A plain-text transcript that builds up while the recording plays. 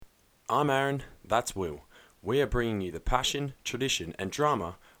I'm Aaron, that's Will. We are bringing you the passion, tradition and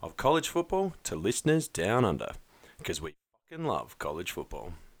drama of college football to listeners down under. Because we fucking love college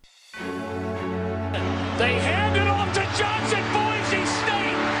football. They hand it off to Johnson. Boise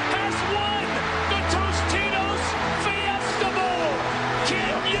State has won the Tostitos Fiesta Bowl.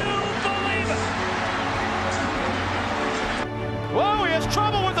 Can you believe it? Whoa, he has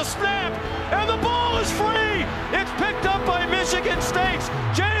trouble with the snap, and the ball is free. It's picked up by Michigan State's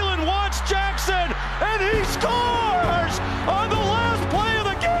Jalen Watts-Jackson, and he scores on the last play of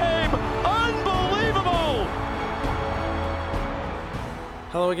the game. Unbelievable.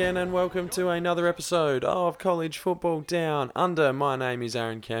 Hello again and welcome to another episode of College Football Down Under. My name is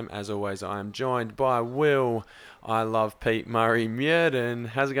Aaron Kemp. As always, I am joined by Will. I love Pete Murray Murden.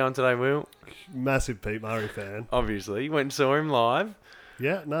 How's it going today, Will? Massive Pete Murray fan. Obviously, went and saw him live.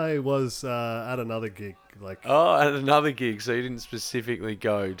 Yeah, no, he was at another gig. At another gig, so you didn't specifically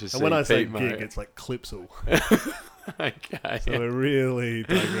go to see Pete Murray. And when I say gig, it's like Clipsal. Okay. So we're really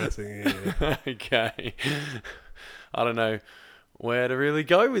digressing here. Okay. I don't know where to really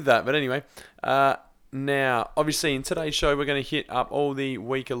go with that. But anyway, now, obviously in today's show, we're going to hit up all the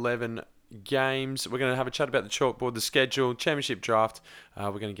Week 11 games. We're going to have a chat about the chalkboard, the schedule, championship draft.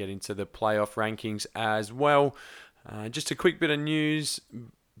 We're going to get into the playoff rankings as well. Just a quick bit of news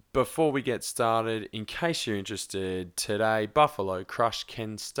before we get started. In case you're interested, today, Buffalo crushed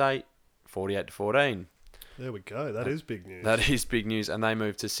Kent State 48-14. There we go. That is big news. That is big news, and they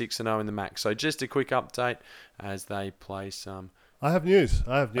moved to 6-0 in the MAC. So just a quick update as they play some... I have news.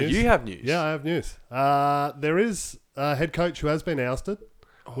 Oh, you have news? Yeah, I have news. There is a head coach who has been ousted.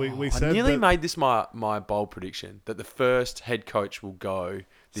 We said I nearly made this my bold prediction, that the first head coach will go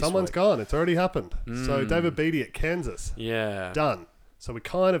this Someone's week. gone. It's already happened. So David Beatty at Kansas. Yeah. Done. So we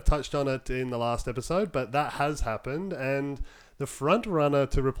kind of touched on it in the last episode, but that has happened, and the front runner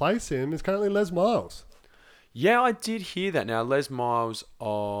to replace him is currently Les Miles. Yeah, I did hear that. Now, Les Miles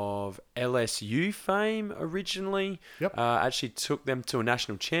of LSU fame originally actually took them to a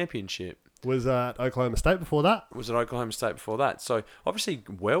national championship. Was at Oklahoma State before that. Was at Oklahoma State before that. So, obviously,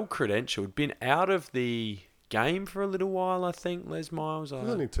 well-credentialed. Been out of the game for a little while, I think, Les Miles.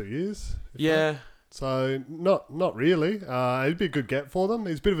 Only 2 years. Yeah. So, not really. It'd be a good get for them.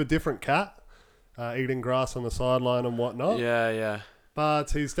 He's a bit of a different cat, eating grass on the sideline and whatnot. Yeah.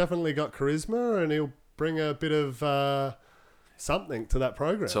 But he's definitely got charisma, and he'll bring a bit of something to that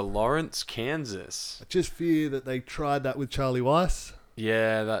program. To Lawrence, Kansas. I just fear that they tried that with Charlie Weiss.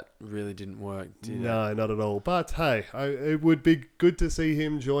 Yeah, that really didn't work, did it? No, not at all. But hey, it would be good to see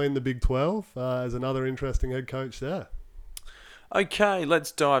him join the Big 12 as another interesting head coach there. Okay,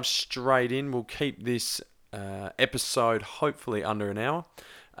 let's dive straight in. We'll keep this episode hopefully under an hour.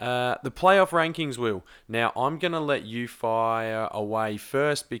 The playoff rankings, Will. Now, I'm going to let you fire away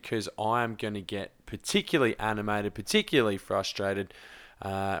first because I am going to get particularly animated, particularly frustrated.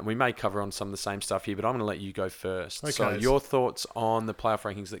 We may cover on some of the same stuff here, but I'm going to let you go first. Okay. So your thoughts on the playoff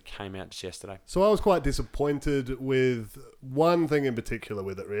rankings that came out just yesterday? So I was quite disappointed with one thing in particular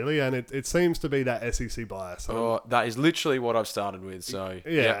with it, really, and it seems to be that SEC bias. That is literally what I've started with. So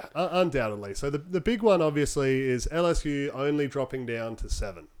yeah. Undoubtedly. So the big one, obviously, is LSU only dropping down to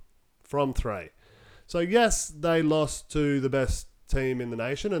 7 from 3. So yes, they lost to the best team in the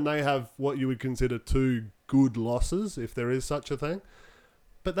nation, and they have what you would consider 2 good losses, if there is such a thing.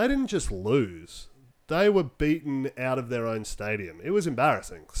 But they didn't just lose. They were beaten out of their own stadium. It was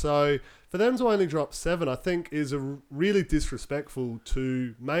embarrassing. So for them to only drop 7, I think, is really disrespectful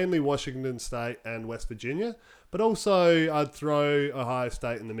to mainly Washington State and West Virginia. But also, I'd throw Ohio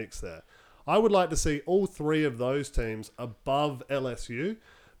State in the mix there. I would like to see all 3 of those teams above LSU,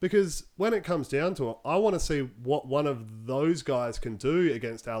 because when it comes down to it, I want to see what one of those guys can do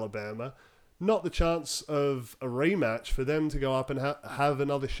against Alabama, not the chance of a rematch for them to go up and have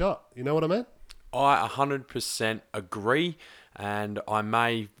another shot. You know what I mean? I 100% agree, and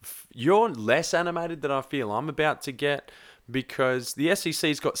you're less animated than I feel I'm about to get, because the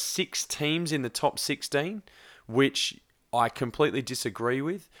SEC's got 6 teams in the top 16, which I completely disagree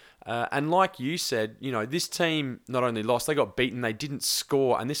with. And like you said, this team not only lost, they got beaten, they didn't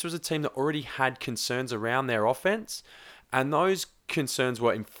score, and this was a team that already had concerns around their offense, and those concerns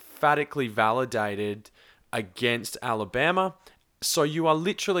were emphatically validated against Alabama. So you are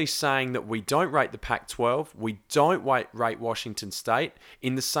literally saying that we don't rate the Pac-12, we don't rate Washington State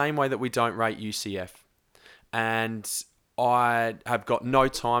in the same way that we don't rate UCF. And I have got no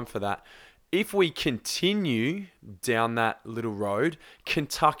time for that. If we continue down that little road,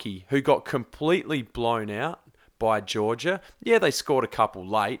 Kentucky, who got completely blown out by Georgia, yeah, they scored a couple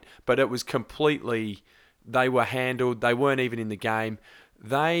late, but it was completely, they were handled, they weren't even in the game.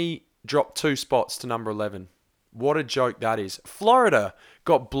 They dropped 2 spots to number 11. What a joke that is. Florida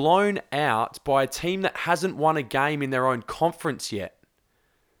got blown out by a team that hasn't won a game in their own conference yet.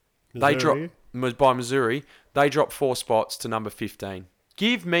 They dropped by Missouri. They dropped 4 spots to number 15.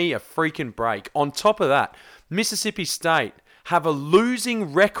 Give me a freaking break. On top of that, Mississippi State have a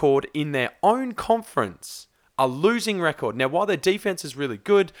losing record in their own conference. A losing record. Now, while their defense is really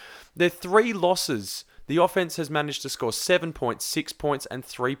good, their 3 losses, the offense has managed to score 7 points, 6 points, and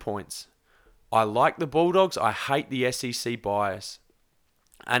 3 points. I like the Bulldogs. I hate the SEC bias.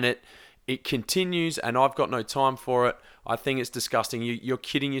 And it continues, and I've got no time for it. I think it's disgusting. You're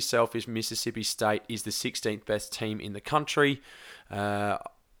kidding yourself if Mississippi State is the 16th best team in the country. It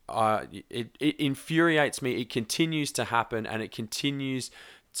infuriates me. It continues to happen, and it continues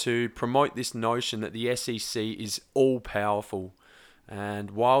to promote this notion that the SEC is all-powerful.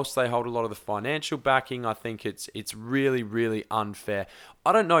 And whilst they hold a lot of the financial backing, I think it's really, really unfair.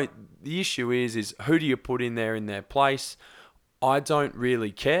 I don't know. The issue is who do you put in their place? I don't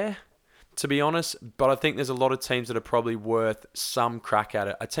really care, to be honest, but I think there's a lot of teams that are probably worth some crack at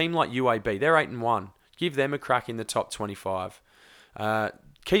it. A team like UAB, they're 8-1. Give them a crack in the top 25.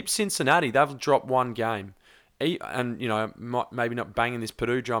 Keep Cincinnati. They've dropped 1 game. And, maybe not banging this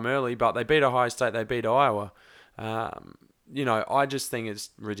Purdue drum early, but they beat Ohio State, they beat Iowa. I just think it's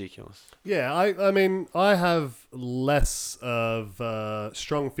ridiculous. Yeah, I mean, I have less of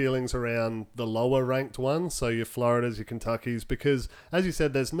strong feelings around the lower ranked ones, so your Floridas, your Kentuckys, because, as you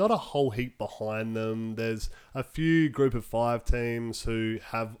said, there's not a whole heap behind them. There's a few group of 5 teams who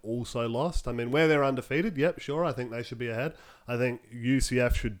have also lost. I mean, where they're undefeated, yep, sure, I think they should be ahead. I think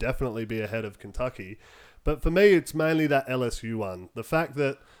UCF should definitely be ahead of Kentucky. But for me, it's mainly that LSU one. The fact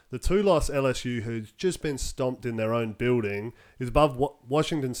that the 2-loss LSU, who's just been stomped in their own building, is above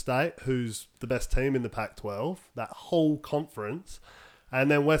Washington State, who's the best team in the Pac-12, that whole conference,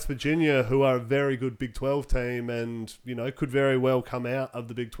 and then West Virginia, who are a very good Big 12 team and, could very well come out of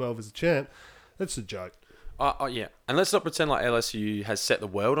the Big 12 as a champ. That's a joke. Yeah. And let's not pretend like LSU has set the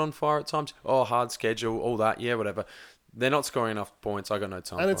world on fire at times. Oh, hard schedule, all that. Yeah, whatever. They're not scoring enough points. I got no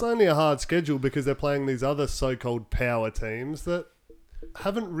time for it. And it's only a hard schedule because they're playing these other so-called power teams that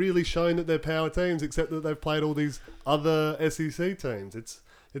haven't really shown that they're power teams, except that they've played all these other SEC teams. It's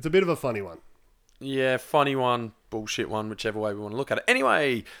a bit of a funny one. Yeah, funny one, bullshit one, whichever way we want to look at it.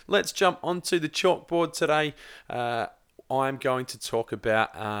 Anyway, let's jump onto the chalkboard today. I'm going to talk about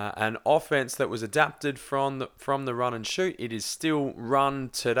an offense that was adapted from the run and shoot. It is still run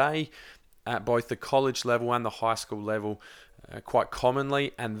today at both the college level and the high school level quite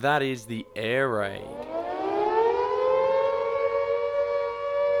commonly, and that is the air raid.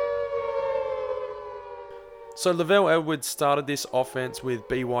 So Lavelle Edwards started this offense with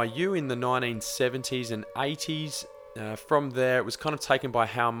BYU in the 1970s and 80s. From there, it was kind of taken by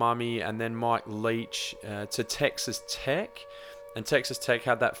Hal Mumme and then Mike Leach to Texas Tech. And Texas Tech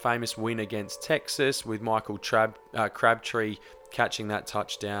had that famous win against Texas with Michael Crabtree catching that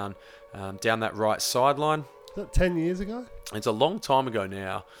touchdown down that right sideline. Is that 10 years ago? It's a long time ago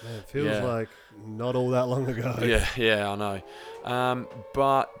now. Man, it feels like not all that long ago. Yeah, I know.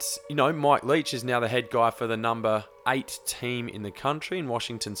 But, Mike Leach is now the head guy for the number 8 team in the country in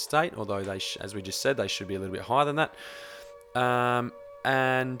Washington State, although they, as we just said, they should be a little bit higher than that.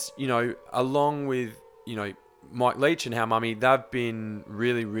 And, along with, Mike Leach and Hal Mumme, they've been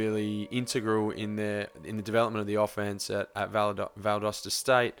really, really integral in the development of the offense at Valdosta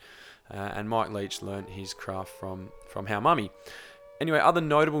State. And Mike Leach learnt his craft from Hal Mumme. Anyway, other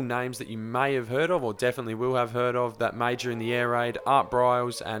notable names that you may have heard of, or definitely will have heard of, that major in the air raid, Art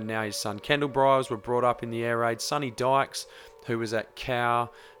Briles and now his son Kendall Briles were brought up in the air raid. Sonny Dykes, who was at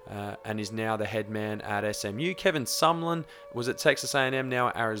Cal and is now the head man at SMU. Kevin Sumlin was at Texas A&M, now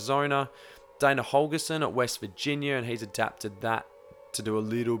at Arizona. Dana Holgerson at West Virginia, and he's adapted that to do a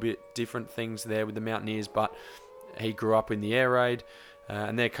little bit different things there with the Mountaineers, but he grew up in the air raid.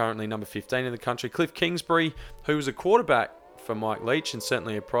 And they're currently number 15 in the country. Cliff Kingsbury, who was a quarterback for Mike Leach and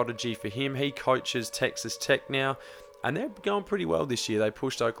certainly a prodigy for him. He coaches Texas Tech now, and they're going pretty well this year. They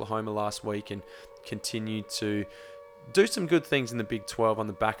pushed Oklahoma last week and continue to do some good things in the Big 12 on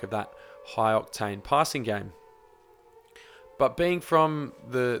the back of that high-octane passing game. But being from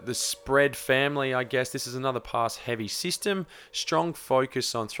the spread family, I guess this is another pass-heavy system. Strong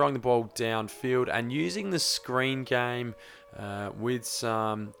focus on throwing the ball downfield and using the screen game with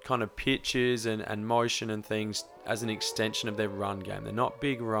some kind of pitches and motion and things as an extension of their run game. They're not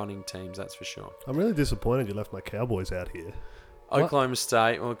big running teams, that's for sure. I'm really disappointed you left my Cowboys out here. Oklahoma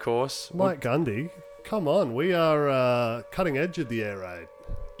State, well, of course. Mike Gundy, come on. We are cutting edge of the air raid.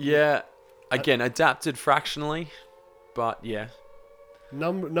 Yeah, again, adapted fractionally, but yeah.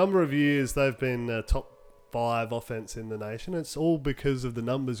 Number of years they've been top 5 offense in the nation. It's all because of the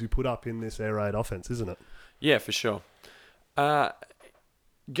numbers you put up in this air raid offense, isn't it? Yeah, for sure.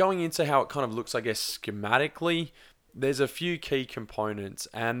 Going into how it kind of looks, I guess, schematically, there's a few key components,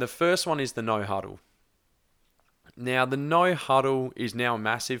 and the first one is the no huddle. Now, the no huddle is now a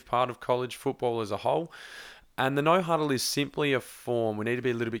massive part of college football as a whole, and the no huddle is simply a form. We need to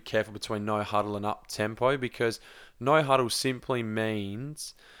be a little bit careful between no huddle and up tempo, because no huddle simply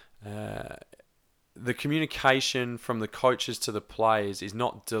means the communication from the coaches to the players is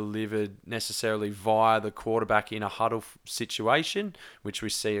not delivered necessarily via the quarterback in a huddle situation, which we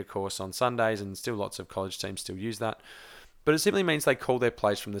see, of course, on Sundays, and still lots of college teams still use that. But it simply means they call their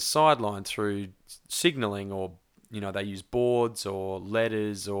plays from the sideline through signaling, or they use boards or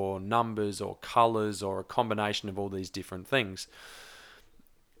letters or numbers or colors or a combination of all these different things.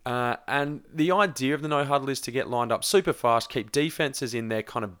 And the idea of the no huddle is to get lined up super fast, keep defenses in their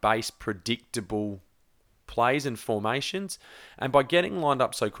kind of base predictable plays and formations. And by getting lined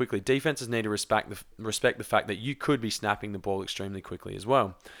up so quickly, defenses need to respect the fact that you could be snapping the ball extremely quickly as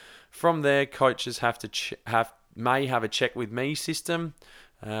well. From there, coaches may have a check with me system,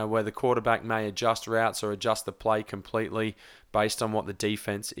 where the quarterback may adjust routes or adjust the play completely based on what the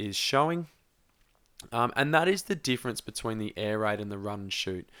defense is showing. And that is the difference between the air raid and the run and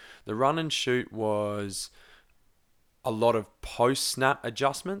shoot. The run and shoot was a lot of post-snap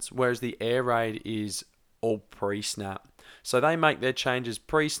adjustments, whereas the air raid is all pre-snap. So they make their changes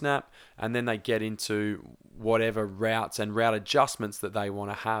pre-snap, and then they get into whatever routes and route adjustments that they want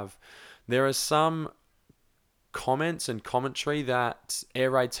to have. There are some comments and commentary that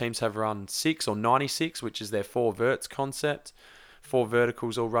air raid teams have run 6 or 96, which is their 4 verts concept, 4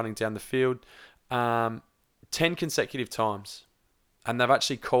 verticals all running down the field, 10 consecutive times. And they've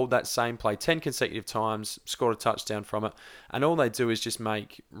actually called that same play 10 consecutive times, scored a touchdown from it. And all they do is just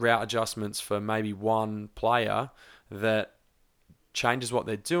make route adjustments for maybe one player that changes what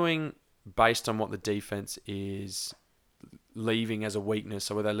they're doing based on what the defense is leaving as a weakness.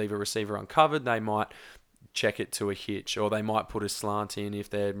 So where they leave a receiver uncovered, they might check it to a hitch, or they might put a slant in if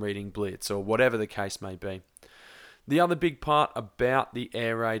they're reading blitz, or whatever the case may be. The other big part about the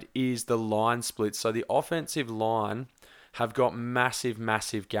air raid is the line split. So the offensive line have got massive,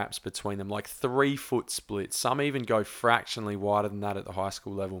 massive gaps between them, like 3-foot splits. Some even go fractionally wider than that at the high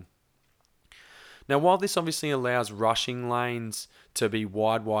school level. Now, while this obviously allows rushing lanes to be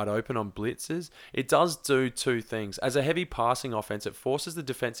wide open on blitzes, it does do 2 things. As a heavy passing offense, it forces the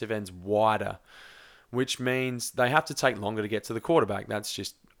defensive ends wider, which means they have to take longer to get to the quarterback. That's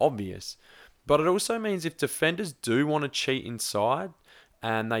just obvious. But it also means if defenders do want to cheat inside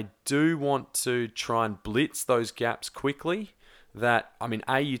and they do want to try and blitz those gaps quickly,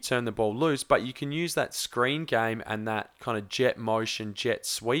 you turn the ball loose, but you can use that screen game and that kind of jet motion, jet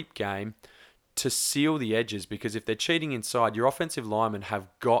sweep game to seal the edges, because if they're cheating inside, your offensive linemen have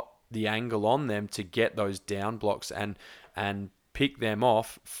got the angle on them to get those down blocks and pick them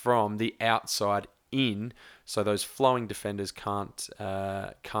off from the outside in, so those flowing defenders can't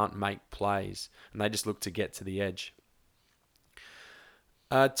make plays, and they just look to get to the edge.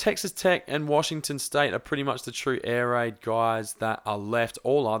 Texas Tech and Washington State are pretty much the true air raid guys that are left.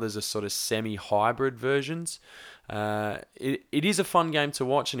 All others are sort of semi-hybrid versions. It is a fun game to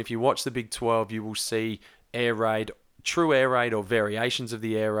watch, and if you watch the Big 12, you will see air raid, true air raid or variations of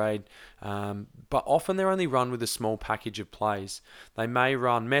the air raid, but often they're only run with a small package of plays. They may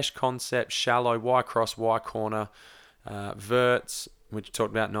run mesh concept, shallow, Y cross, Y corner, verts, which we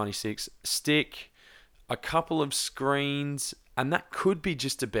talked about 96, stick, a couple of screens, and that could be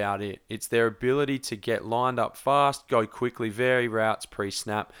just about it. It's their ability to get lined up fast, go quickly, vary routes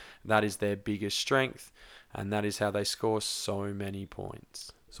pre-snap. That is their biggest strength, and that is how they score so many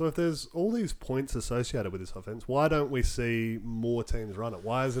points. So if there's all these points associated with this offense, why don't we see more teams run it?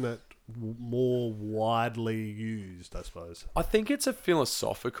 Why isn't it more widely used, I suppose? I think it's a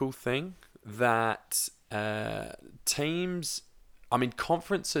philosophical thing that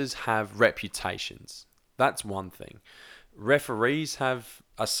conferences have reputations. That's one thing. Referees have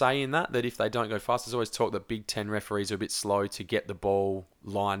a say in that if they don't go fast, there's always talk that Big Ten referees are a bit slow to get the ball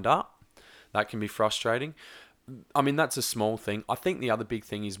lined up. That can be frustrating. That's a small thing. I think the other big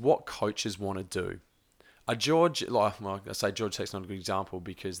thing is what coaches want to do. George Tech's not a good example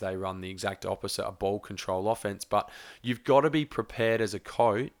because they run the exact opposite, a ball control offense, but you've got to be prepared as a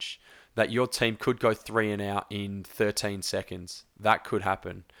coach that your team could go 3 and out in 13 seconds. That could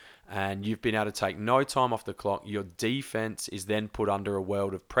happen. And you've been able to take no time off the clock. Your defense is then put under a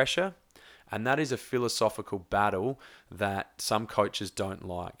world of pressure. And that is a philosophical battle that some coaches don't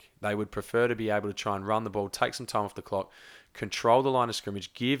like. They would prefer to be able to try and run the ball, take some time off the clock, control the line of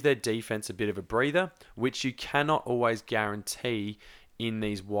scrimmage, give their defense a bit of a breather, which you cannot always guarantee in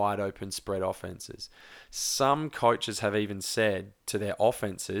these wide open spread offenses. Some coaches have even said to their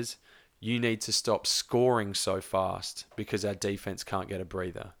offenses, you need to stop scoring so fast because our defense can't get a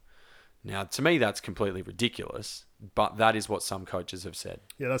breather. Now, to me, that's completely ridiculous, but that is what some coaches have said.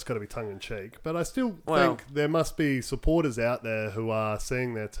 Yeah, that's got to be tongue-in-cheek. But I still think there must be supporters out there who are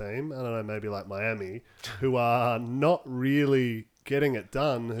seeing their team, I don't know, maybe like Miami, who are not really getting it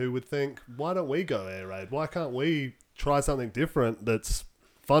done, who would think, why don't we go air raid? Why can't we try something different that's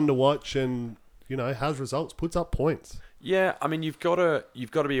fun to watch and, has results, puts up points? Yeah, I mean, you've got to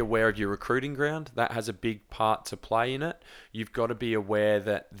be aware of your recruiting ground. That has a big part to play in it. You've got to be aware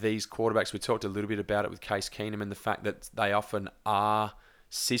that these quarterbacks, we talked a little bit about it with Case Keenum and the fact that they often are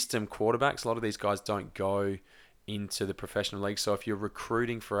system quarterbacks. A lot of these guys don't go into the professional league. So if you're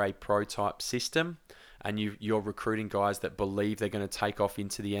recruiting for a pro-type system and you're recruiting guys that believe they're going to take off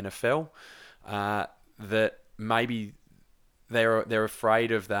into the NFL, that maybe they're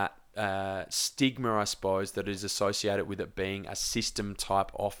afraid of that stigma, I suppose, that is associated with it being a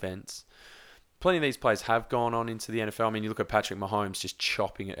system-type offense. Plenty of these players have gone on into the NFL. I mean, you look at Patrick Mahomes just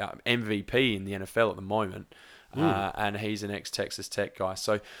chopping it out, MVP in the NFL at the moment, and he's an ex-Texas Tech guy.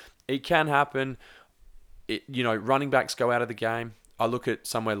 So it can happen. Running backs go out of the game. I look at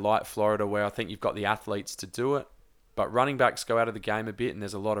somewhere like Florida where I think you've got the athletes to do it, but running backs go out of the game a bit, and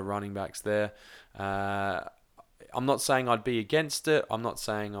there's a lot of running backs there. I'm not saying I'd be against it. I'm not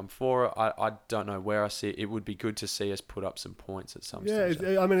saying I'm for it. I don't know where I see it. It would be good to see us put up some points at some stage.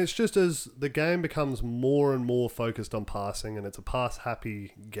 Yeah, I mean, it's just as the game becomes more and more focused on passing and it's a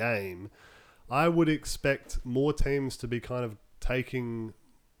pass-happy game, I would expect more teams to be kind of taking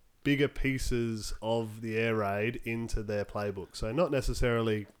bigger pieces of the air raid into their playbook. So not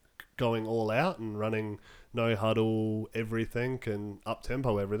necessarily going all out and running no huddle everything and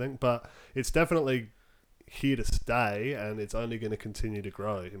up-tempo everything, but it's definitely here to stay, and it's only going to continue to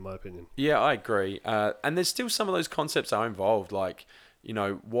grow, in my opinion. Yeah, I agree. And there's still some of those concepts are involved, like,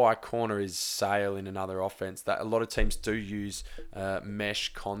 why corner is sail in another offense. That a lot of teams do use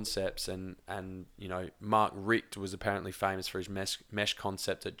mesh concepts, and Mark Richt was apparently famous for his mesh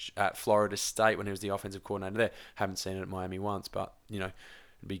concept at Florida State when he was the offensive coordinator there. Haven't seen it at Miami once, but it'd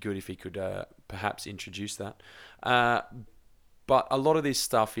be good if he could perhaps introduce that. But a lot of this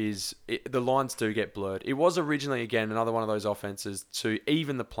stuff the lines do get blurred. It was originally, again, another one of those offenses to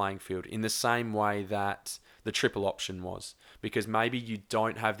even the playing field in the same way that the triple option was. Because maybe you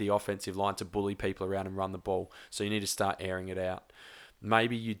don't have the offensive line to bully people around and run the ball, so you need to start airing it out.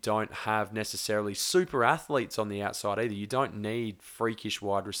 Maybe you don't have necessarily super athletes on the outside either. You don't need freakish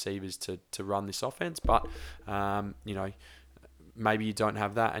wide receivers to run this offense, but maybe you don't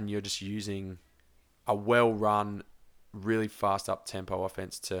have that and you're just using a well-run, really fast up-tempo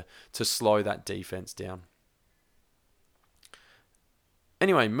offense to slow that defense down.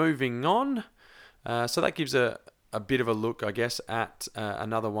 Anyway, moving on. So that gives a bit of a look, I guess, at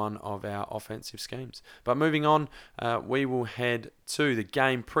another one of our offensive schemes. But moving on, we will head to the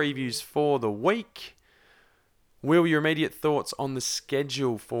game previews for the week. Will, your immediate thoughts on the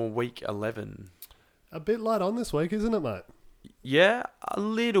schedule for Week 11? A bit light on this week, isn't it, mate? Yeah, a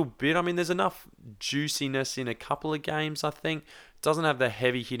little bit. I mean, there's enough juiciness in a couple of games, I think. It doesn't have the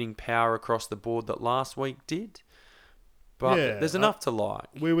heavy-hitting power across the board that last week did. But there's enough to like.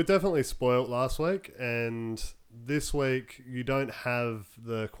 We were definitely spoilt last week, and this week you don't have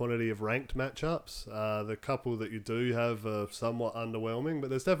the quantity of ranked matchups. The couple that you do have are somewhat underwhelming,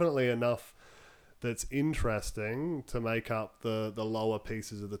 but there's definitely enough that's interesting to make up the lower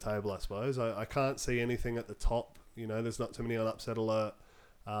pieces of the table, I suppose. I can't see anything at the top. There's not too many on upset alert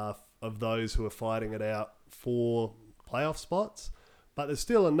of those who are fighting it out for playoff spots. But there's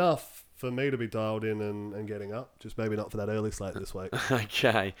still enough for me to be dialed in and getting up. Just maybe not for that early slate this week.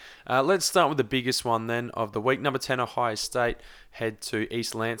 Okay. Let's start with the biggest one then of the week. Number 10, Ohio State head to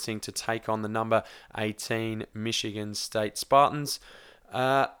East Lansing to take on the number 18 Michigan State Spartans.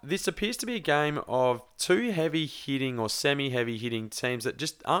 This appears to be a game of two heavy-hitting or semi-heavy-hitting teams that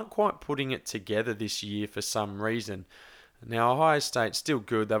just aren't quite putting it together this year for some reason. Now, Ohio State's still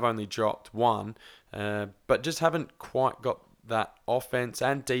good. They've only dropped one, but just haven't quite got that offense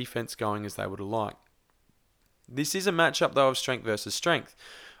and defense going as they would have liked. This is a matchup, though, of strength versus strength.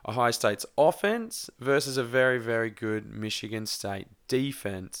 Ohio State's offense versus a very, very good Michigan State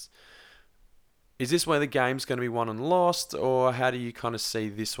defense. Is this where the game's going to be won and lost, or how do you kind of see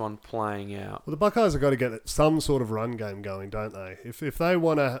this one playing out? Well, the Buckeyes have got to get some sort of run game going, don't they? If they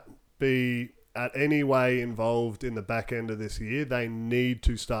want to be at any way involved in the back end of this year, they need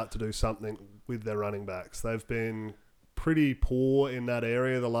to start to do something with their running backs. They've been pretty poor in that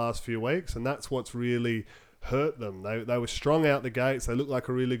area the last few weeks, and that's what's really hurt them. They were strong out the gates. They looked like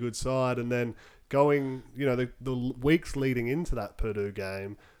a really good side, and then going, the weeks leading into that Purdue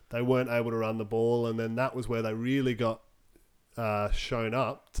game, they weren't able to run the ball, and then that was where they really got shown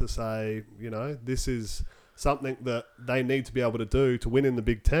up to say, this is something that they need to be able to do to win in the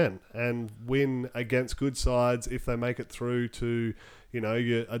Big Ten and win against good sides if they make it through to,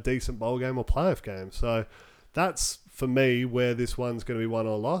 a decent bowl game or playoff game. So that's, for me, where this one's going to be won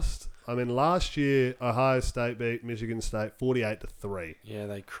or lost. I mean, last year, Ohio State beat Michigan State 48-3. Yeah,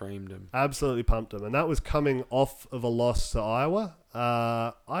 they creamed them. Absolutely pumped them. And that was coming off of a loss to Iowa.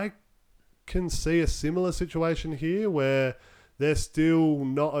 I can see a similar situation here where they're still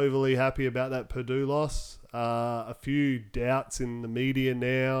not overly happy about that Purdue loss. A few doubts in the media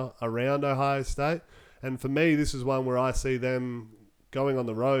now around Ohio State. And for me, this is one where I see them going on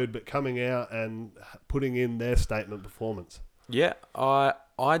the road, but coming out and putting in their statement performance. Yeah, I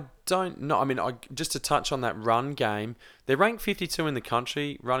don't know. I mean, just to touch on that run game, they're ranked 52 in the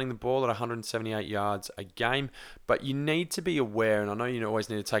country, running the ball at 178 yards a game. But you need to be aware, and I know you always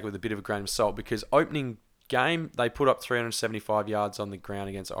need to take it with a bit of a grain of salt, because opening game, they put up 375 yards on the ground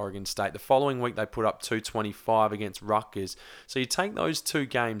against Oregon State. The following week, they put up 225 against Rutgers. So you take those two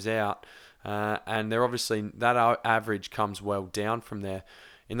games out, and they're obviously, that average comes well down from there.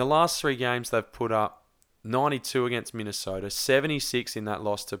 In the last three games, they've put up 92 against Minnesota, 76 in that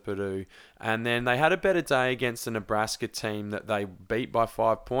loss to Purdue, and then they had a better day against the Nebraska team that they beat by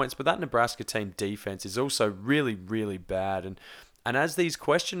 5 points, but that Nebraska team defense is also really, really bad. And as these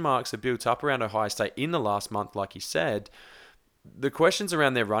question marks are built up around Ohio State in the last month, like you said, the questions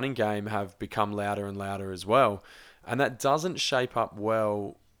around their running game have become louder and louder as well. And that doesn't shape up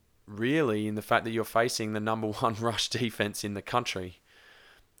well, really, in the fact that you're facing the number one rush defense in the country.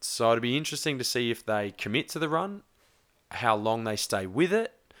 So it'll be interesting to see if they commit to the run, how long they stay with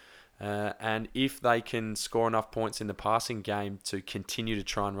it, and if they can score enough points in the passing game to continue to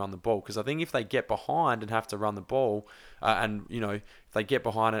try and run the ball. Because I think if they get behind and have to run the ball, if they get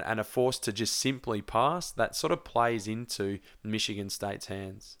behind and are forced to just simply pass, that sort of plays into Michigan State's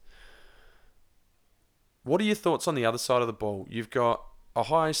hands. What are your thoughts on the other side of the ball? You've got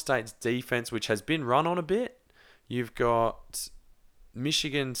Ohio State's defense, which has been run on a bit. You've got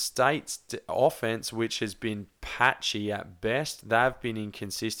Michigan State's offense, which has been patchy at best. They've been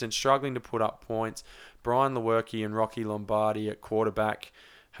inconsistent, struggling to put up points. Brian Lewerke and Rocky Lombardi at quarterback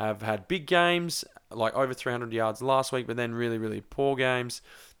have had big games, like over 300 yards last week, but then really, really poor games.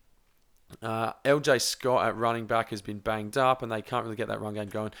 LJ Scott at running back has been banged up, and they can't really get that run game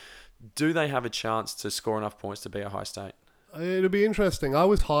going. Do they have a chance to score enough points to beat Ohio State? It'll be interesting. I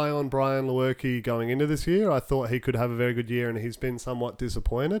was high on Brian Lewerke going into this year. I thought he could have a very good year, and he's been somewhat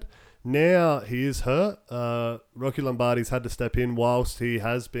disappointed. Now he is hurt. Rocky Lombardi's had to step in whilst he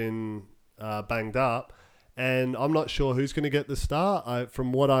has been banged up, and I'm not sure who's going to get the start.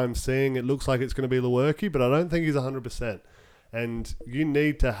 From what I'm seeing, it looks like it's going to be Lewerke, but I don't think he's 100%. And you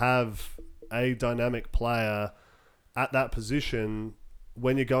need to have a dynamic player at that position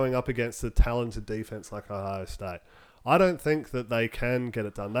when you're going up against a talented defense like Ohio State. I don't think that they can get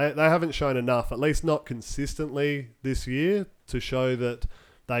it done. They haven't shown enough, at least not consistently this year, to show that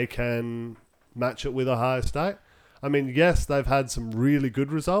they can match it with Ohio State. I mean, yes, they've had some really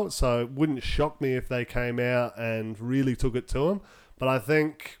good results, so it wouldn't shock me if they came out and really took it to them. But I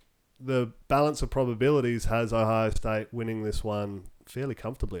think the balance of probabilities has Ohio State winning this one fairly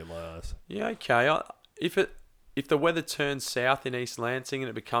comfortably in my eyes. Yeah, okay. If the weather turns south in East Lansing and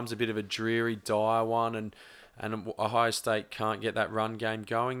it becomes a bit of a dreary, dire one, and Ohio State can't get that run game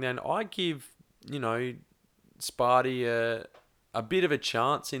going, then I give, Sparty a bit of a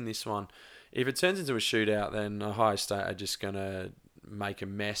chance in this one. If it turns into a shootout, then Ohio State are just going to make a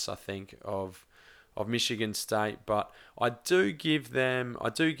mess, I think, of Michigan State. But I do give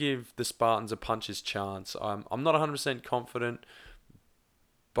the Spartans a puncher's chance. I'm not 100% confident,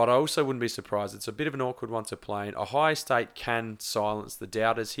 but I also wouldn't be surprised. It's a bit of an awkward one to play in. Ohio State can silence the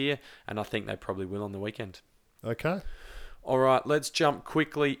doubters here, and I think they probably will on the weekend. Okay. All right, let's jump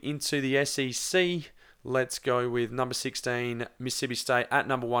quickly into the SEC. Let's go with number 16, Mississippi State, at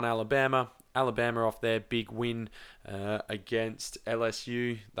number 1, Alabama. Alabama off their big win against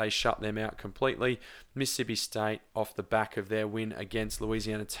LSU. They shut them out completely. Mississippi State off the back of their win against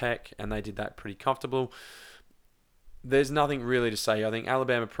Louisiana Tech, and they did that pretty comfortable. There's nothing really to say. I think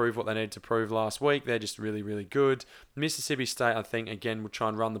Alabama proved what they needed to prove last week. They're just really, really good. Mississippi State, I think, again, will try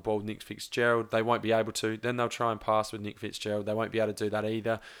and run the ball with Nick Fitzgerald. They won't be able to. Then they'll try and pass with Nick Fitzgerald. They won't be able to do that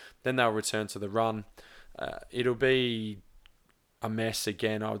either. Then they'll return to the run. It'll be a mess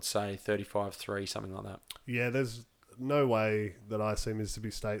again, I would say, 35-3, something like that. Yeah, there's no way that I see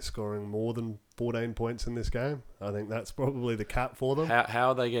Mississippi State scoring more than 14 points in this game. I think that's probably the cap for them. How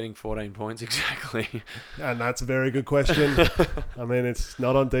are they getting 14 points exactly? And that's a very good question. I mean, it's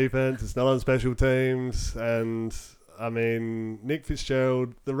not on defense, it's not on special teams, and I mean, Nick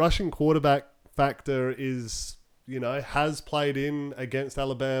Fitzgerald, the rushing quarterback factor is, has played in against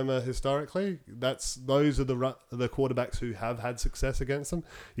Alabama historically. Those are the quarterbacks who have had success against them.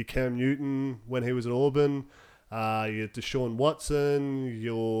 Your Cam Newton when he was at Auburn, your Deshaun Watson,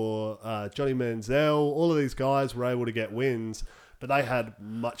 your Johnny Manziel, all of these guys were able to get wins, but they had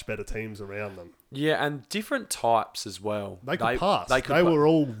much better teams around them. Yeah, and different types as well. They could pass. They were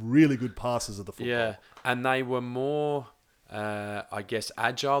all really good passers of the football. Yeah, and they were more, I guess,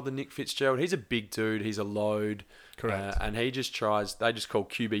 agile than Nick Fitzgerald. He's a big dude. He's a load. Correct. And he just tries, they just call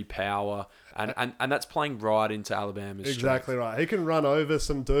QB power. And that's playing right into Alabama's Exactly strength. right. He can run over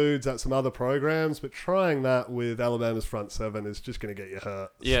some dudes at some other programs, but trying that with Alabama's front seven is just going to get you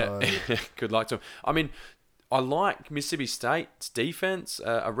hurt. Yeah, So. good luck to him. I mean, I like Mississippi State's defense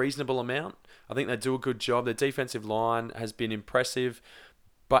a reasonable amount. I think they do a good job. Their defensive line has been impressive.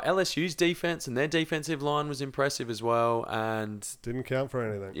 But LSU's defense and their defensive line was impressive as well. And Didn't count for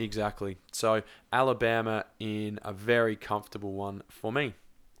anything. exactly. So Alabama in a very comfortable one for me.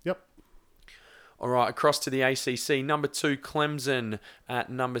 Yep. All right, across to the ACC. Number 2, Clemson. At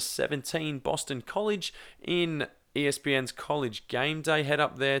number 17, Boston College. In ESPN's College Game Day, head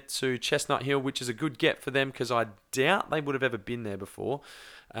up there to Chestnut Hill, which is a good get for them because I doubt they would have ever been there before.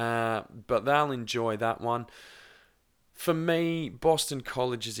 But they'll enjoy that one. For me, Boston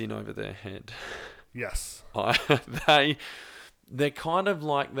College is in over their head. Yes. They're kind of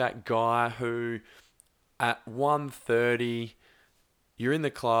like that guy who at 1:30 you're in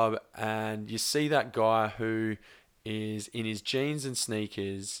the club and you see that guy who is in his jeans and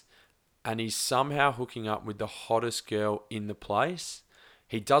sneakers and he's somehow hooking up with the hottest girl in the place.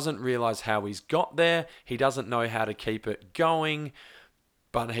 He doesn't realize how he's got there. He doesn't know how to keep it going,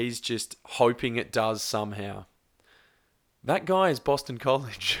 but he's just hoping it does somehow. That guy is Boston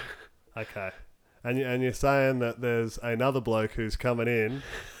College. Okay. And you're saying that there's another bloke who's coming in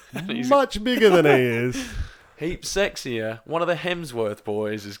He's much bigger than he is. heaps sexier. One of the Hemsworth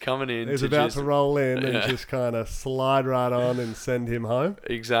boys is coming in. He's about to roll in and just kind of slide right on and send him home.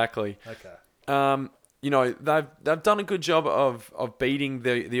 Exactly. Okay. They've done a good job of beating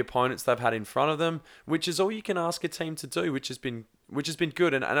the opponents they've had in front of them, which is all you can ask a team to do, which has been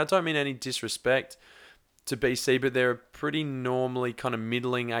good. And I don't mean any disrespect to BC, but they're a pretty normally kind of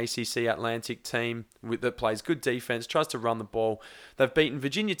middling ACC Atlantic team that plays good defense, tries to run the ball. They've beaten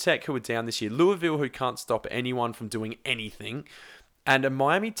Virginia Tech, who are down this year, Louisville, who can't stop anyone from doing anything, and a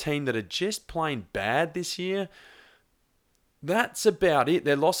Miami team that are just plain bad this year. That's about it.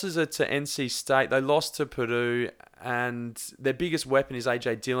 Their losses are to NC State. They lost to Purdue, and their biggest weapon is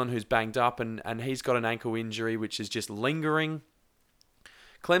A.J. Dillon, who's banged up, and he's got an ankle injury, which is just lingering.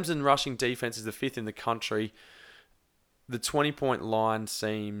 Clemson rushing defense is the 5th in the country. The 20-point line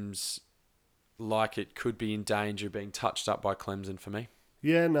seems like it could be in danger of being touched up by Clemson for me.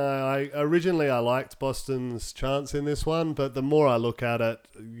 Yeah, no, I liked Boston's chance in this one, but the more I look at it,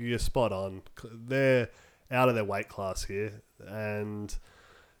 you're spot on. They're out of their weight class here, and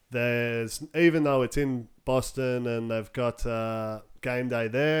even though it's in Boston and they've got game day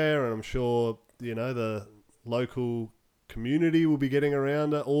there, and I'm sure the local community will be getting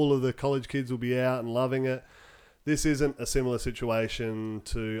around it. All of the college kids will be out and loving it. This isn't a similar situation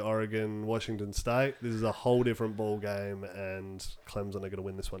to Oregon, Washington State. This is a whole different ball game, and Clemson are going to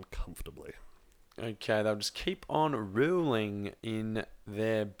win this one comfortably. Okay, they'll just keep on ruling in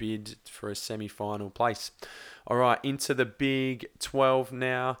their bid for a semi-final place. All right, into the Big 12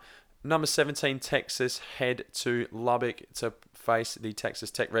 now. Number 17, Texas head to Lubbock to face the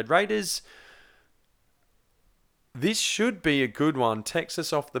Texas Tech Red Raiders. This should be a good one.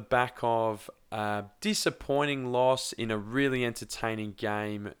 Texas off the back of a disappointing loss in a really entertaining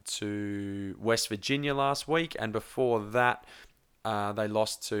game to West Virginia last week. And before that, they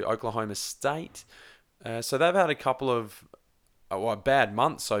lost to Oklahoma State. So they've had a couple of bad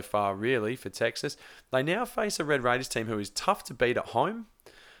months so far, really, for Texas. They now face a Red Raiders team who is tough to beat at home.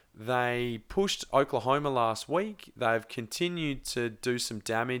 They pushed Oklahoma last week. They've continued to do some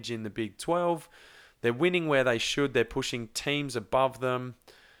damage in the Big 12. They're winning where they should. They're pushing teams above them.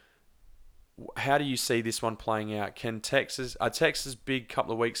 How do you see this one playing out? Are Texas' big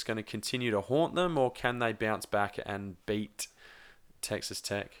couple of weeks going to continue to haunt them, or can they bounce back and beat Texas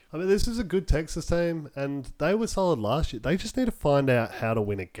Tech? I mean, this is a good Texas team, and they were solid last year. They just need to find out how to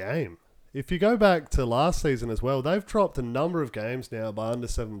win a game. If you go back to last season as well, they've dropped a number of games now by under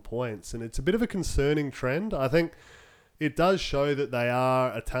 7 points, and it's a bit of a concerning trend. I think it does show that they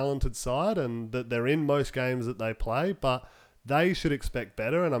are a talented side and that they're in most games that they play, but they should expect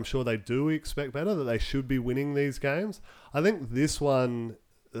better, and I'm sure they do expect better, that they should be winning these games. I think this one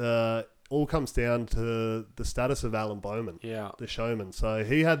all comes down to the status of Alan Bowman, the showman. So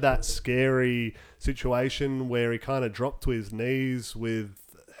he had that scary situation where he kind of dropped to his knees with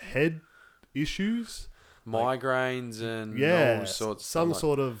head issues. Migraines and all sorts. Some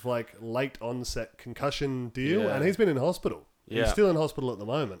sort of like late onset concussion deal, Yeah. and he's been in hospital. Yeah. He's still in hospital at the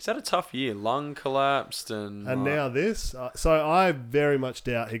moment. He's had a tough year. Lung collapsed and Now this. So I very much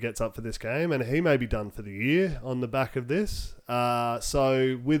doubt he gets up for this game, and he may be done for the year on the back of this.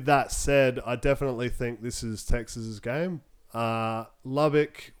 So with that said, I definitely think this is Texas's game.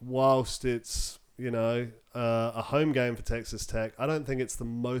 Lubbock, whilst it's, a home game for Texas Tech, I don't think it's the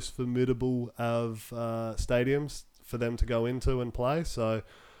most formidable of stadiums for them to go into and play. So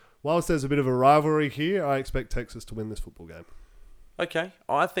whilst there's a bit of a rivalry here, I expect Texas to win this football game. Okay,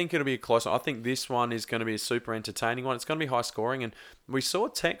 I think it'll be a close one. I think this one is going to be a super entertaining one. It's going to be high scoring, and we saw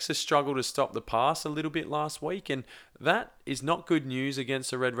Texas struggle to stop the pass a little bit last week, and that is not good news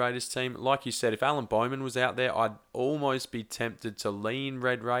against a Red Raiders team. Like you said, if Alan Bowman was out there, I'd almost be tempted to lean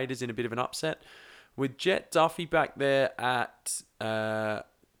Red Raiders in a bit of an upset. With Jet Duffy back there at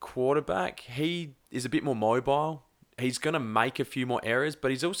quarterback, he is a bit more mobile. He's going to make a few more errors,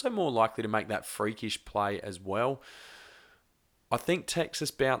 but he's also more likely to make that freakish play as well. I think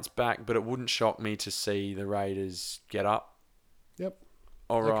Texas bounced back, but it wouldn't shock me to see the Raiders get up. Yep.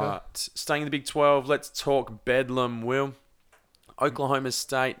 All right. Staying in the Big 12, let's talk Bedlam, Will. Oklahoma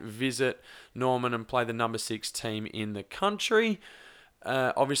State visit Norman and play the number 6 team in the country.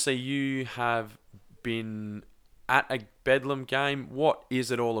 Obviously, you have been at a Bedlam game. What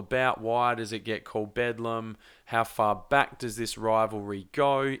is it all about? Why does it get called Bedlam? How far back does this rivalry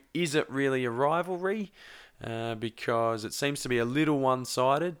go? Is it really a rivalry? Because it seems to be a little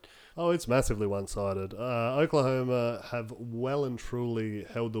one-sided. Oh, it's massively one-sided. Oklahoma have well and truly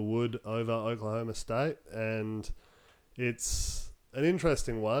held the wood over Oklahoma State, and it's an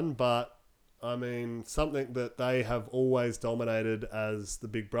interesting one, but I mean, something that they have always dominated as the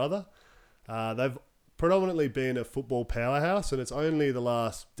big brother. They've predominantly been a football powerhouse, and it's only the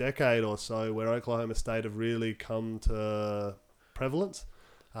last decade or so where Oklahoma State have really come to prevalence.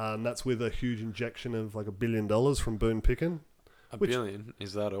 And that's with a huge injection of like $1 billion from Boone Pickens. Billion?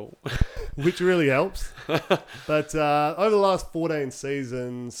 Is that all? Which really helps. But over the last 14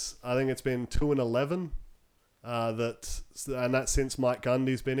 seasons, I think it's been 2-11. And that's since Mike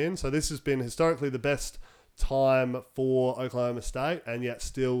Gundy's been in. So this has been historically the best time for Oklahoma State, and yet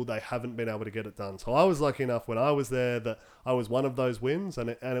still they haven't been able to get it done. So I was lucky enough when I was there that I was one of those wins, and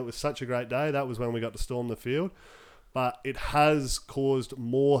it was such a great day. That was when we got to storm the field. But it has caused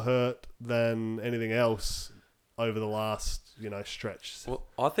more hurt than anything else over the last, stretch. Well,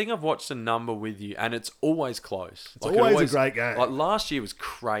 I think I've watched a number with you, and it's always close. It's always a great game. Like last year was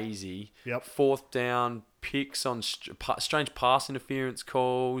crazy. Yep. 4th down, picks on strange pass interference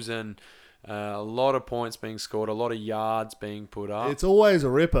calls, and a lot of points being scored, a lot of yards being put up. It's always a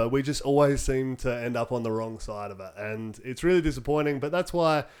ripper. We just always seem to end up on the wrong side of it. And it's really disappointing. But that's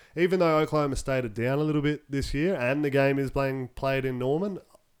why, even though Oklahoma State are down a little bit this year and the game is being played in Norman,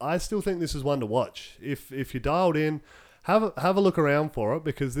 I still think this is one to watch. If you're dialed in, have a look around for it,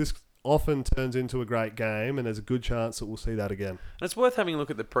 because this often turns into a great game, and there's a good chance that we'll see that again. And it's worth having a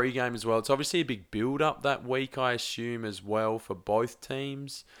look at the pre-game as well. It's obviously a big build-up that week, I assume, as well for both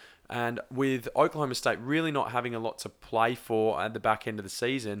teams. And with Oklahoma State really not having a lot to play for at the back end of the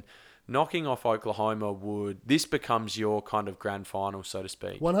season, knocking off Oklahoma this becomes your kind of grand final, so to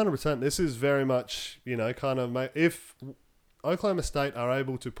speak. 100%. This is very much, if Oklahoma State are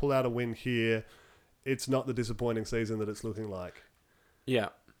able to pull out a win here, it's not the disappointing season that it's looking like. Yeah.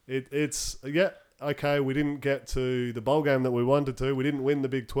 Okay, we didn't get to the bowl game that we wanted to. We didn't win the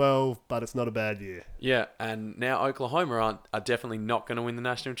Big 12, but it's not a bad year. Yeah, and now Oklahoma are definitely not going to win the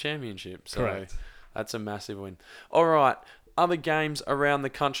national championship. So Correct. That's a massive win. All right, other games around the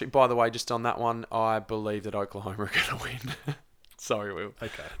country. By the way, just on that one, I believe that Oklahoma are going to win. Sorry, Will.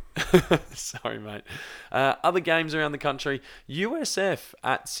 Okay. Sorry, mate. Other games around the country. USF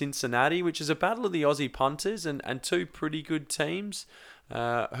at Cincinnati, which is a battle of the Aussie punters and two pretty good teams.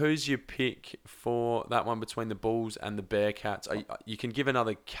 Who's your pick for that one between the Bulls and the Bearcats? You can give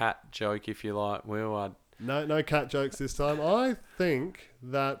another cat joke if you like, Will. No cat jokes this time. I think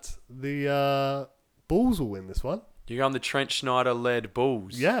that the Bulls will win this one. You're going the Trent Schneider-led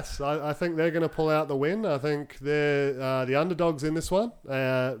Bulls. Yes, I think they're going to pull out the win. I think they're the underdogs in this one,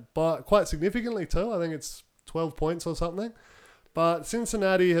 but quite significantly too. I think it's 12 points or something. But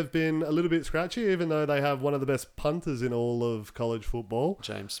Cincinnati have been a little bit scratchy, even though they have one of the best punters in all of college football.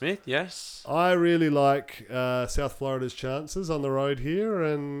 James Smith, yes. I really like South Florida's chances on the road here,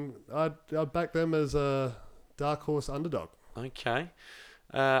 and I'd back them as a dark horse underdog. Okay.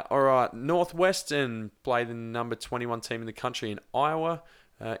 All right. Northwestern play the number 21 team in the country in Iowa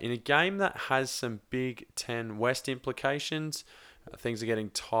in a game that has some Big Ten West implications. Things are getting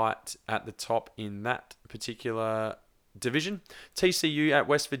tight at the top in that particular division. TCU at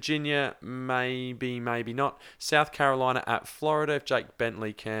West Virginia, maybe not. South Carolina at Florida. If Jake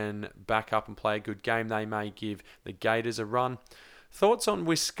Bentley can back up and play a good game, they may give the Gators a run. Thoughts on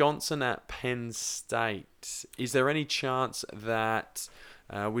Wisconsin at Penn State? Is there any chance that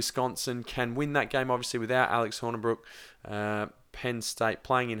Wisconsin can win that game? Obviously, without Alex Hornibrook, Penn State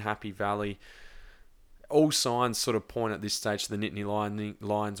playing in Happy Valley. All signs sort of point at this stage to the Nittany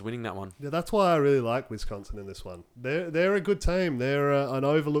Lions winning that one. Yeah, that's why I really like Wisconsin in this one. They're a good team. They're an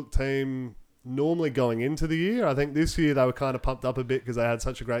overlooked team normally going into the year. I think this year they were kind of pumped up a bit because they had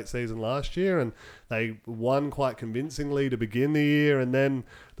such a great season last year and they won quite convincingly to begin the year, and then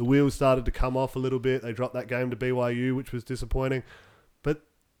the wheels started to come off a little bit. They dropped that game to BYU, which was disappointing. But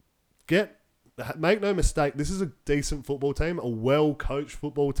make no mistake, this is a decent football team, a well-coached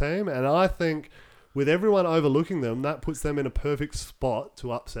football team, and I think with everyone overlooking them, that puts them in a perfect spot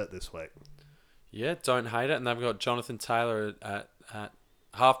to upset this week. Yeah, don't hate it. And they've got Jonathan Taylor at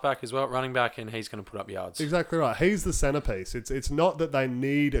halfback as well, running back, and he's going to put up yards. Exactly right. He's the centerpiece. It's not that they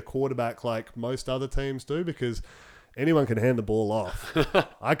need a quarterback like most other teams do, because anyone can hand the ball off.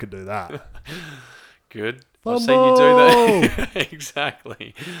 I could do that. Good. Fumble! I've seen you do that.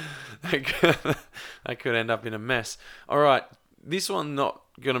 Exactly. That could end up in a mess. All right. This one not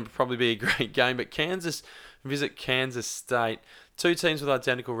going to probably be a great game, but Kansas visit Kansas State. Two teams with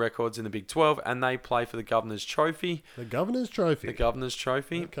identical records in the Big 12, and they play for the Governor's Trophy. The Governor's Trophy? The Governor's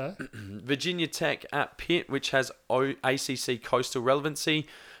Trophy. Okay. Virginia Tech at Pitt, which has ACC coastal relevancy.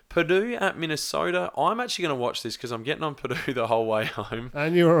 Purdue at Minnesota. I'm actually going to watch this because I'm getting on Purdue the whole way home.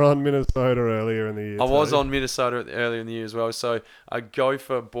 And you were on Minnesota earlier in the year. I was on Minnesota earlier in the year as well. So I go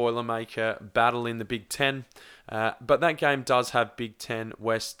for Boilermaker battle in the Big Ten. But that game does have Big Ten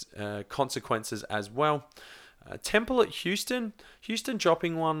West consequences as well. Temple at Houston. Houston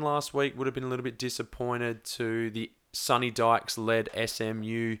dropping one last week would have been a little bit disappointed to the Sonny Dykes-led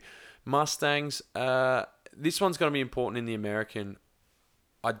SMU Mustangs. This one's going to be important in the American.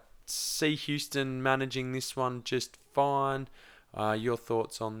 I see Houston managing this one just fine. Your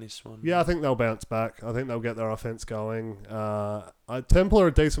thoughts on this one? Yeah, I think they'll bounce back. I think they'll get their offense going. Temple are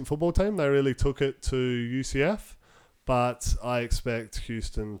a decent football team. They really took it to UCF, but I expect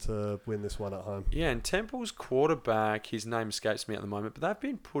Houston to win this one at home. Yeah, and Temple's quarterback, his name escapes me at the moment, but they've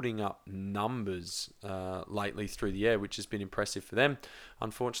been putting up numbers lately through the air, which has been impressive for them.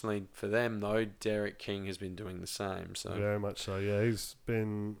 Unfortunately for them, though, Derek King has been doing the same. So very much so, yeah. He's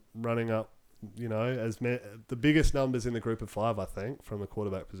been running up, the biggest numbers in the group of five, I think, from the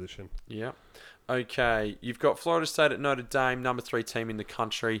quarterback position. Yeah. Okay, you've got Florida State at Notre Dame, number 3 team in the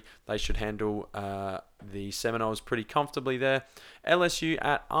country. They should handle the Seminoles pretty comfortably there. LSU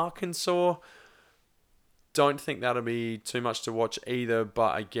at Arkansas. Don't think that'll be too much to watch either,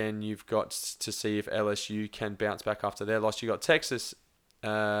 but again, you've got to see if LSU can bounce back after their loss. You've got Texas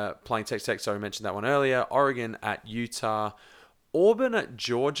playing Texas Tech, so we mentioned that one earlier. Oregon at Utah. Auburn at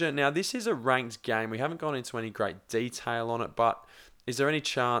Georgia. Now, this is a ranked game. We haven't gone into any great detail on it, but is there any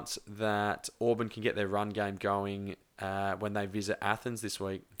chance that Auburn can get their run game going when they visit Athens this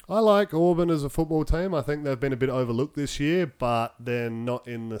week? I like Auburn as a football team. I think they've been a bit overlooked this year, but they're not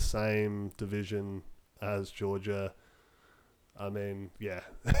in the same division as Georgia. I mean, yeah.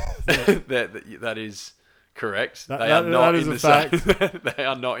 that is correct. They are not in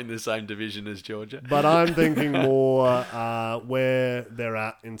the same division as Georgia. But I'm thinking more where they're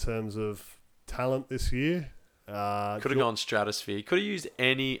at in terms of talent this year. Could have gone stratosphere. Could have used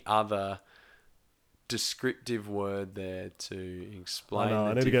any other descriptive word there to explain.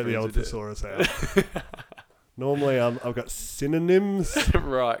 I need to get the old thesaurus out. Normally, I've got synonyms.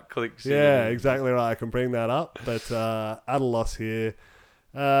 Right, click synonyms. Yeah, exactly right. I can bring that up, but at a loss here.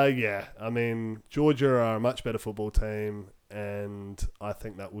 Yeah, I mean, Georgia are a much better football team, and I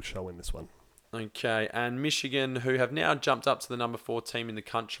think that will show in this one. Okay, and Michigan, who have now jumped up to the number 4 team in the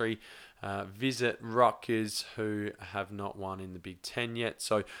country, visit Rutgers, who have not won in the Big Ten yet.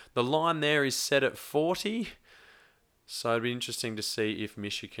 So the line there is set at 40. So it'd be interesting to see if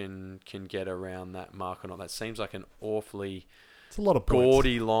Michigan can get around that mark or not. That seems like an awfully It's a lot of points.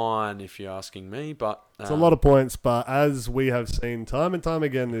 gaudy line, if you're asking me. But it's a lot of points, but as we have seen time and time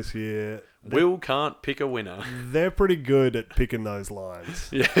again this year, Will can't pick a winner. They're pretty good at picking those lines.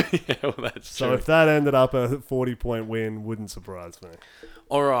 Yeah, well, that's So true. if that ended up a 40-point win, wouldn't surprise me.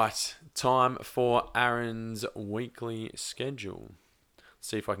 All right, time for Aaron's weekly schedule.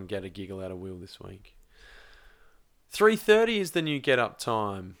 See if I can get a giggle out of Will this week. 3:30 is the new get-up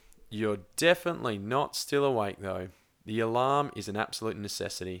time. You're definitely not still awake, though. The alarm is an absolute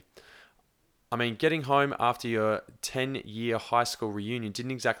necessity. I mean, getting home after your 10-year high school reunion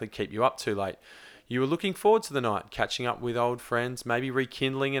didn't exactly keep you up too late. You were looking forward to the night, catching up with old friends, maybe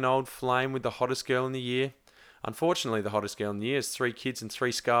rekindling an old flame with the hottest girl in the year. Unfortunately, the hottest girl in the year has 3 kids and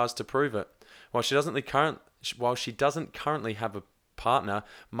 3 scars to prove it. While she doesn't currently have a partner,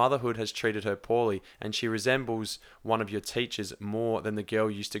 motherhood has treated her poorly, and she resembles one of your teachers more than the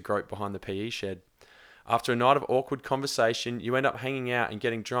girl used to grope behind the PE shed. After a night of awkward conversation, you end up hanging out and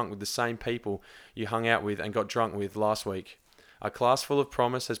getting drunk with the same people you hung out with and got drunk with last week. A class full of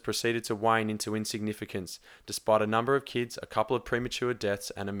promise has proceeded to wane into insignificance, despite a number of kids, a couple of premature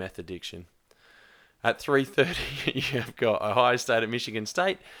deaths, and a meth addiction. At 3:30, you've got Ohio State at Michigan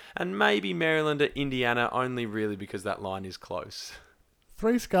State, and maybe Maryland at Indiana, only really because that line is close.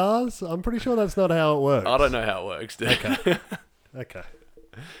 3 scars? I'm pretty sure that's not how it works. I don't know how it works, dude. Okay.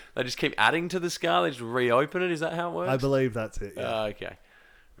 They just keep adding to the scar, they just reopen it, is that how it works? I believe that's it, yeah. Okay.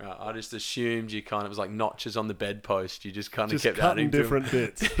 Right, I just assumed you kind of, it was like notches on the bedpost. You just kind of Just kept cutting adding to different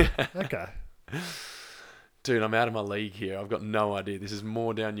bits. Okay. Dude, I'm out of my league here. I've got no idea. This is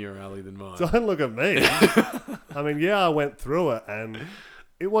more down your alley than mine. Don't look at me. I mean, yeah, I went through it and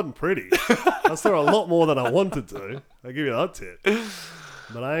it wasn't pretty. I saw a lot more than I wanted to. I'll give you that tip.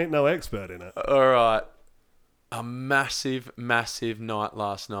 But I ain't no expert in it. All right. A massive, massive night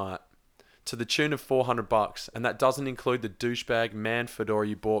last night to the tune of $400. And that doesn't include the douchebag man fedora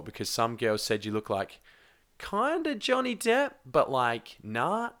you bought because some girl said you look like kind of Johnny Depp, but like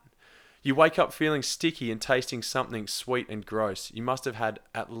not. You wake up feeling sticky and tasting something sweet and gross. You must have had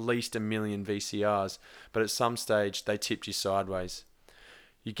at least 1 million VCRs, but at some stage they tipped you sideways.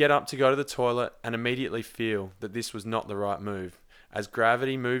 You get up to go to the toilet and immediately feel that this was not the right move. As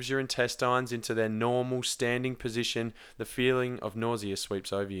gravity moves your intestines into their normal standing position, the feeling of nausea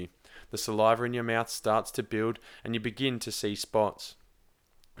sweeps over you. The saliva in your mouth starts to build and you begin to see spots.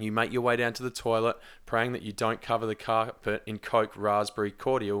 You make your way down to the toilet, praying that you don't cover the carpet in Coke, raspberry,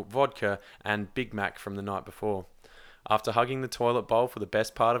 cordial, vodka, and Big Mac from the night before. After hugging the toilet bowl for the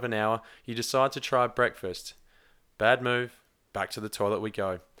best part of an hour, you decide to try breakfast. Bad move. Back to the toilet we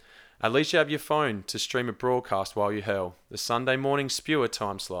go. At least you have your phone to stream a broadcast while you hurl. The Sunday morning spewer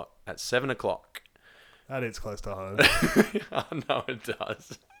time slot at 7 o'clock. That is close to home. I know it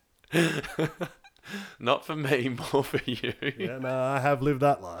does. Not for me, more for you. Yeah, no, I have lived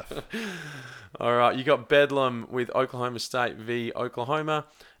that life. All right, you got Bedlam with Oklahoma State v. Oklahoma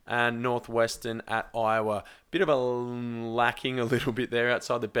and Northwestern at Iowa. Bit of a lacking a little bit there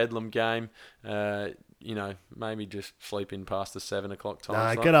outside the Bedlam game. Maybe just sleep in past the 7 o'clock time.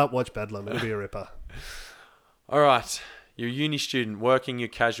 Nah, slot. get up, watch Bedlam. It'll be a ripper. All right, you're a uni student working your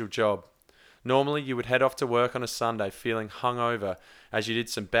casual job. Normally, you would head off to work on a Sunday feeling hungover as you did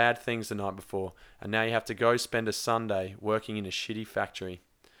some bad things the night before, and now you have to go spend a Sunday working in a shitty factory.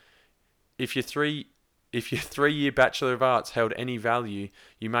 If your 3-year Bachelor of Arts held any value,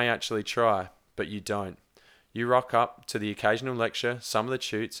 you may actually try, but you don't. You rock up to the occasional lecture, some of the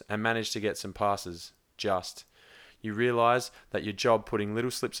shoots, and manage to get some passes. Just. You realise that your job putting little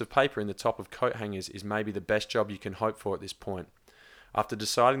slips of paper in the top of coat hangers is maybe the best job you can hope for at this point. After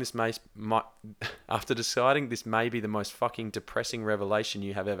deciding this may be the most fucking depressing revelation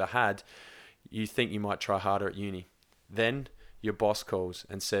you have ever had, you think you might try harder at uni. Then, your boss calls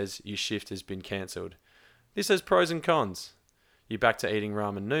and says your shift has been cancelled. This has pros and cons. You're back to eating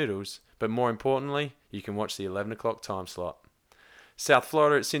ramen noodles, but more importantly, you can watch the 11 o'clock time slot. South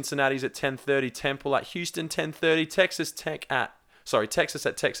Florida at Cincinnati's at 10:30, Temple at Houston 10:30, Texas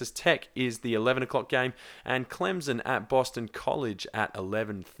at Texas Tech is the 11 o'clock game, and Clemson at Boston College at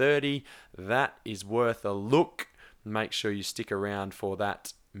 11:30. That is worth a look. Make sure you stick around for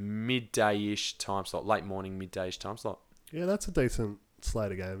that midday-ish time slot, late morning, midday-ish time slot. Yeah, that's a decent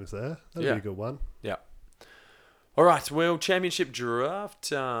slate of games there. That'd be a good one. Yeah. All right, well, championship draft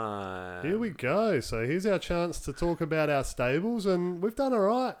time. Here we go. So here's our chance to talk about our stables, and we've done all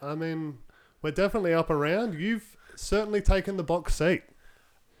right. I mean, we're definitely up around. You've certainly taken the box seat.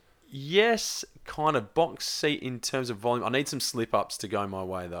 Yes, kind of box seat in terms of volume. I need some slip-ups to go my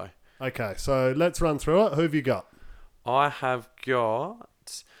way, though. Okay, so let's run through it. Who have you got? I have got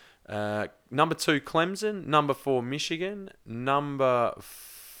number 2, Clemson. Number 4, Michigan. Number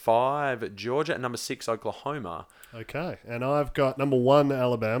 5, Georgia, and number 6, Oklahoma. Okay, and I've got number 1,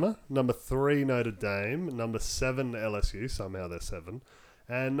 Alabama, number 3, Notre Dame, number 7, LSU, somehow they're 7,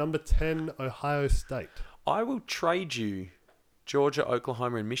 and number 10, Ohio State. I will trade you Georgia,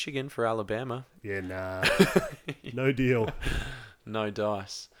 Oklahoma, and Michigan for Alabama. Yeah, nah, no deal. No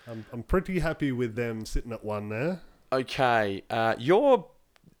dice. I'm pretty happy with them sitting at 1 there. Okay, your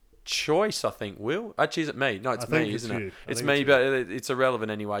choice, I think, Will. Actually, is it me? No, it's me, isn't it? It's me, but it's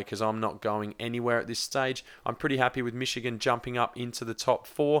irrelevant anyway because I'm not going anywhere at this stage. I'm pretty happy with Michigan jumping up into the top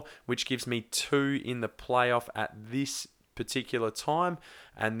 4, which gives me 2 in the playoff at this particular time.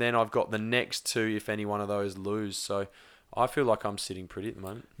 And then I've got the next 2 if any one of those lose. So I feel like I'm sitting pretty at the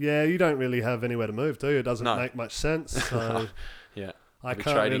moment. Yeah, you don't really have anywhere to move, do you? It doesn't make much sense. So yeah. I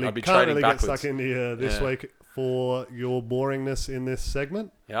can't really get stuck into you this week for your boringness in this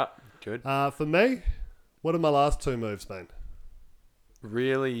segment. Yeah, good. For me, what have my last 2 moves been?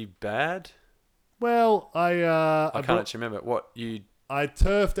 Really bad? Well, I can't actually remember. I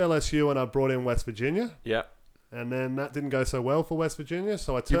turfed LSU and I brought in West Virginia. Yeah. And then that didn't go so well for West Virginia,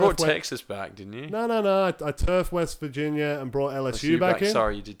 so I turfed... You brought Texas back, didn't you? No. I turfed West Virginia and brought LSU back in.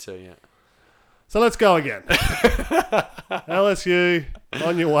 Sorry, you did too, yeah. So let's go again. LSU,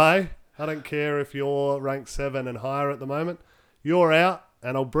 on your way. I don't care if you're ranked 7 and higher at the moment. You're out,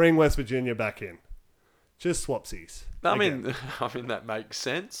 and I'll bring West Virginia back in. Just swapsies. I mean, that makes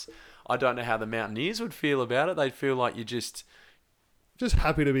sense. I don't know how the Mountaineers would feel about it. They'd feel like you're just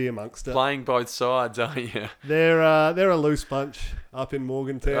happy to be amongst it. Playing both sides, aren't you? They're a loose bunch up in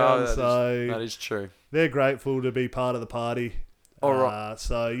Morgantown, that is true. They're grateful to be part of the party. All right.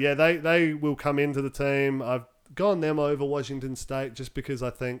 So yeah, they will come into the team. I've gone them over Washington State just because I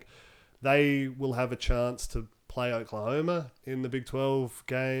think they will have a chance to play Oklahoma in the Big 12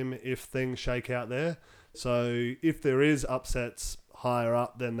 game if things shake out there. So if there is upsets higher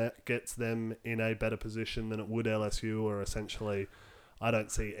up, then that gets them in a better position than it would LSU, or essentially I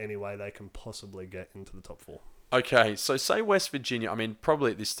don't see any way they can possibly get into the top 4. Okay, so say West Virginia, I mean,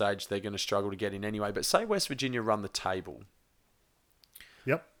 probably at this stage they're going to struggle to get in anyway, but say West Virginia run the table.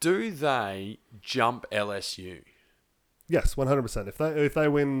 Yep. Do they jump LSU? Yes, 100%. If they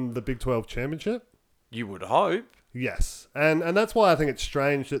win the Big 12 championship, you would hope. Yes, and that's why I think it's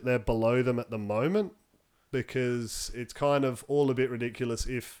strange that they're below them at the moment, because it's kind of all a bit ridiculous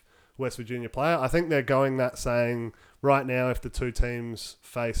if West Virginia play. I think they're going that saying right now if the 2 teams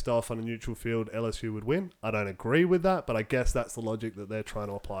faced off on a neutral field, LSU would win. I don't agree with that, but I guess that's the logic that they're trying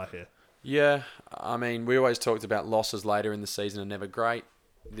to apply here. Yeah, I mean, we always talked about losses later in the season are never great.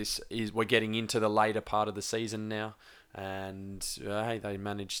 We're getting into the later part of the season now, and hey, they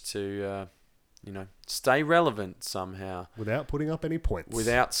managed to stay relevant somehow without putting up any points,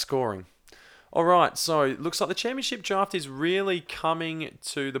 without scoring. All right, so it looks like the championship draft is really coming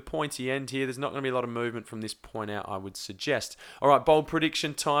to the pointy end here. There's not going to be a lot of movement from this point out, I would suggest. All right, bold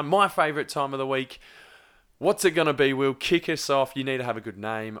prediction time, my favourite time of the week. What's it going to be, Will? Kick us off. You need to have a good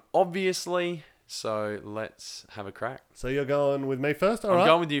name, obviously. So let's have a crack. So you're going with me first? All right. I'm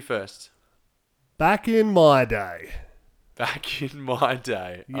going with you first. Back in my day. Back in my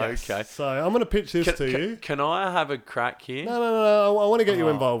day. Yes. Okay. So I'm going to pitch this to you. Can I have a crack here? No. I want to get you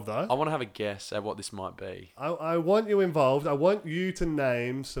involved, though. I want to have a guess at what this might be. I want you involved. I want you to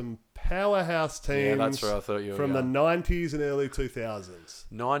name some powerhouse teams that's where I thought you were from going. the 90s and early 2000s.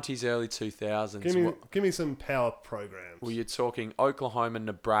 90s, early 2000s. Give me some power programs. Well, you're talking Oklahoma,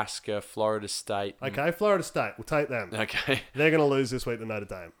 Nebraska, Florida State. Okay, Florida State. We'll take them. Okay. They're going to lose this week to Notre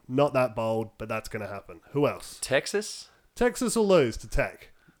Dame. Not that bold, but that's going to happen. Who else? Texas? Texas will lose to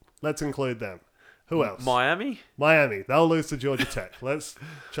Tech. Let's include them. Who else? Miami? They'll lose to Georgia Tech. Let's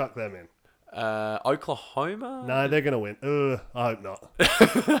chuck them in. Oklahoma? No, they're going to win. I hope not.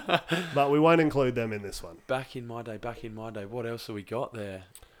 But we won't include them in this one. Back in my day. What else have we got there?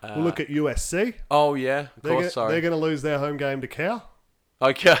 We'll look at USC. Oh, yeah. Of course, sorry. They're going to lose their home game to Cal.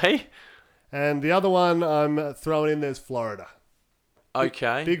 Okay. And the other one I'm throwing in there's Florida.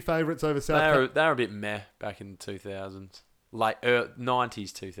 Okay. Big favourites over South Carolina. They were a bit meh back in the 2000s. Like 90s,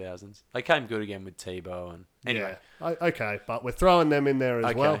 2000s. They came good again with Tebow. And anyway. Yeah. Okay, but we're throwing them in there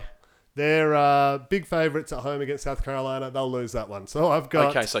as well. They're big favourites at home against South Carolina. They'll lose that one. So I've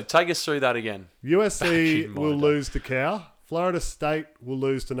got... Okay, so take us through that again. USC will lose to Cal. Florida State will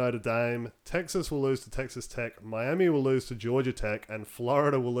lose to Notre Dame. Texas will lose to Texas Tech. Miami will lose to Georgia Tech. And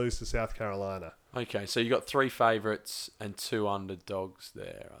Florida will lose to South Carolina. Okay, so you got 3 favourites and 2 underdogs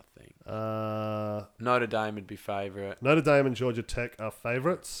there, I think. Notre Dame would be favourite. Notre Dame and Georgia Tech are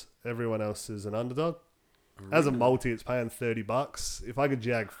favourites. Everyone else is an underdog. As a multi, it's paying $30. If I could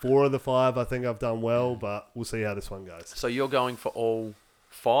jag 4 of the 5, I think I've done well, but we'll see how this one goes. So you're going for all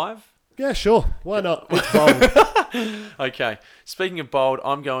 5? Yeah, sure. Why not? It's bold. Okay. Speaking of bold,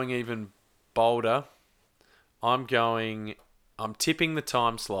 I'm going even bolder. I'm tipping the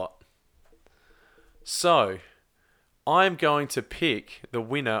time slot. So, I'm going to pick the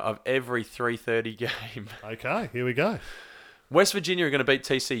winner of every 3:30 game. Okay, here we go. West Virginia are going to beat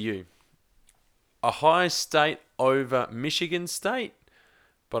TCU. Ohio State over Michigan State.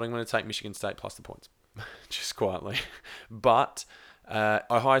 But I'm going to take Michigan State plus the points. Just quietly. But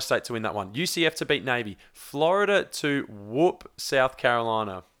Ohio State to win that one. UCF to beat Navy. Florida to whoop South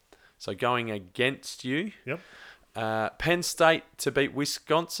Carolina. So going against you. Yep. Penn State to beat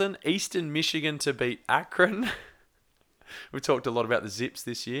Wisconsin. Eastern Michigan to beat Akron. We've talked a lot about the Zips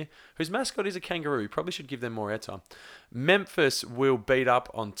this year, whose mascot is a kangaroo. Probably should give them more airtime. Memphis will beat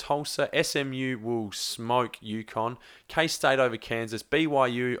up on Tulsa. SMU will smoke UConn. K-State over Kansas.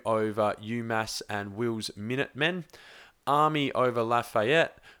 BYU over UMass and Will's Minutemen. Army over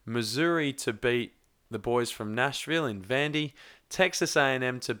Lafayette. Missouri to beat the boys from Nashville in Vandy. Texas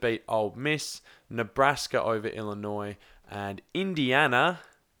A&M to beat Ole Miss. Nebraska over Illinois. And Indiana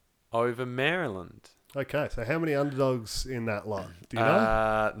over Maryland. Okay, so how many underdogs in that lot? Do you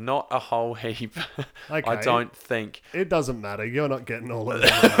know? Not a whole heap. Okay. I don't think. It doesn't matter. You're not getting all of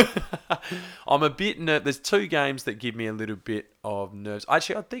them. I'm a bit nervous. There's 2 games that give me a little bit of nerves.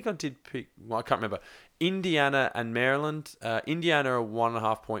 Actually, I think I did pick. Well, I can't remember. Indiana and Maryland. Indiana are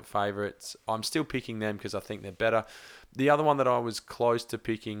 1.5 point favourites. I'm still picking them because I think they're better. The other one that I was close to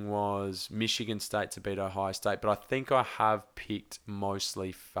picking was Michigan State to beat Ohio State, but I think I have picked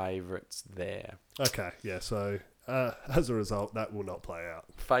mostly favourites there. Okay, yeah, so as a result, that will not play out.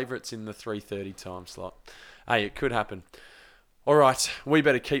 Favourites in the 3:30 time slot. Hey, it could happen. All right, we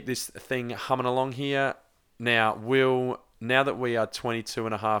better keep this thing humming along here. Now that we are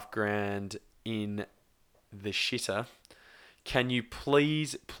 22.5 grand in the shitter, can you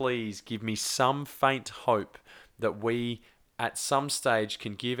please give me some faint hope that we, at some stage,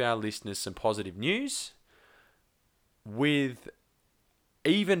 can give our listeners some positive news with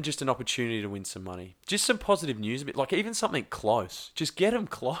even just an opportunity to win some money. Just some positive news, a bit like even something close. Just get them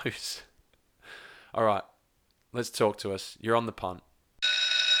close. All right, let's talk to us. You're on the punt.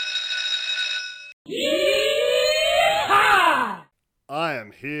 I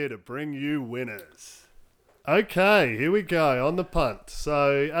am here to bring you winners. Okay, here we go on the punt.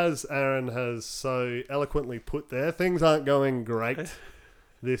 So, as Aaron has so eloquently put there, things aren't going great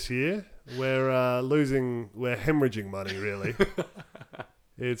this year. We're hemorrhaging money, really.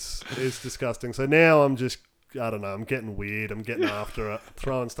 It's disgusting. So now I'm getting weird. I'm getting after it,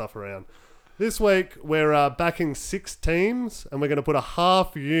 throwing stuff around. This week, we're backing 6 teams, and we're going to put a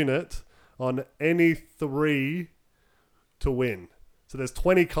half unit on any 3 to win. So there's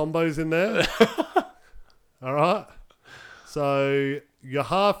 20 combos in there. All right. So your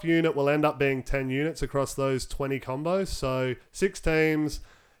half unit will end up being 10 units across those 20 combos. So 6 teams,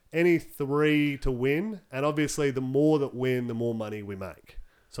 any 3 to win. And obviously, the more that win, the more money we make.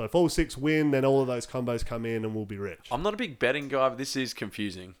 So if all 6 win, then all of those combos come in and we'll be rich. I'm not a big betting guy, but this is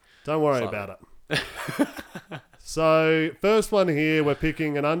confusing. Don't worry about it. So first one here, we're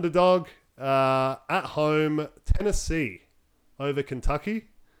picking an underdog. At home, Tennessee over Kentucky.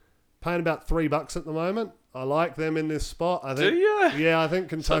 Paying about $3 at the moment. I like them in this spot. I think, do you? Yeah, I think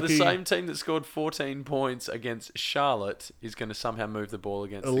Kentucky. So the same team that scored 14 points against Charlotte is going to somehow move the ball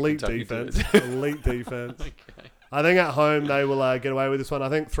against elite the Kentucky defense. Elite defense. Okay. I think at home they will get away with this one. I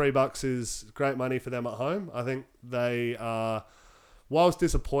think $3 is great money for them at home. I think they are, whilst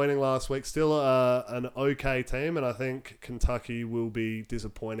disappointing last week, still an okay team, and I think Kentucky will be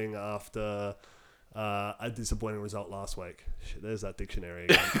disappointing after a disappointing result last week. Shit, there's that dictionary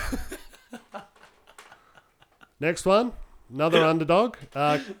again. Next one, another underdog.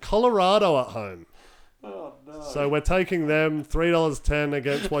 Colorado at home. Oh, no. So we're taking them $3.10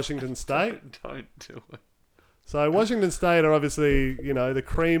 against Washington State. Don't do it. So Washington State are obviously, the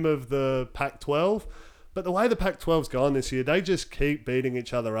cream of the Pac-12. But the way the Pac-12's gone this year, they just keep beating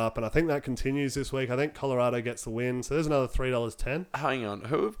each other up. And I think that continues this week. I think Colorado gets the win. So there's another $3.10. Hang on.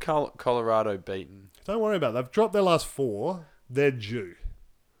 Who have Colorado beaten? Don't worry about it. They've dropped their last 4. They're due.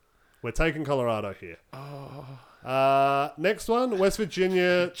 We're taking Colorado here. Next one, West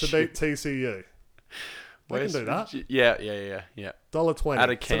Virginia to beat TCU. They can do that. Yeah. $1.20. At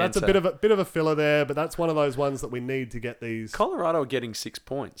a so that's a bit of a filler there, but that's one of those ones that we need to get these. Colorado are getting 6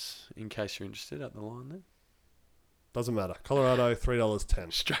 points, in case you're interested, at the line there. Doesn't matter. Colorado,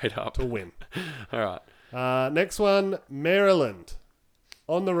 $3.10. Straight up. To win. All right. Next one, Maryland.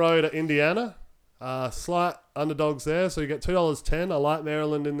 On the road at Indiana. Slight underdogs there, so you get $2.10. I like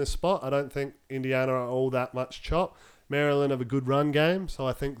Maryland in this spot. I don't think Indiana are all that much chop. Maryland have a good run game, so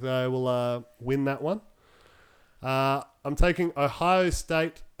I think they will win that one. I'm taking Ohio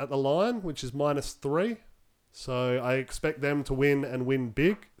State at the line, which is -3. So I expect them to win and win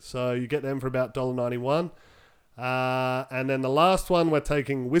big. So you get them for about $1.91. And then the last one, we're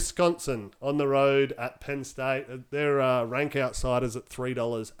taking Wisconsin on the road at Penn State. They're rank outsiders at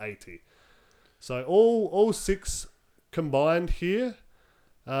 $3.80. So all six combined here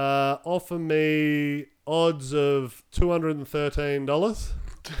offer me odds of $213.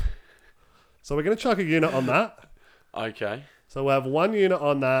 So we're going to chuck a unit on that. Okay. So we'll have one unit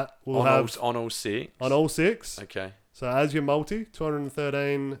on that. We'll have on all six. On all six. Okay. So as your multi,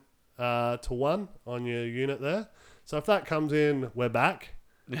 213 to 1 on your unit there. So if that comes in, we're back.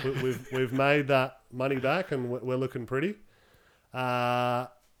 We've made that money back, and we're looking pretty.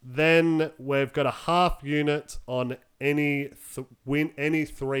 Then we've got a half unit on any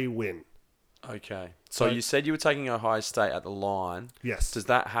three win. Okay. So you said you were taking Ohio State at the line. Yes. Does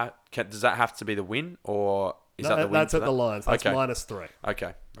that have to be the win, or is that the win? That's at the line. So that's okay. -3.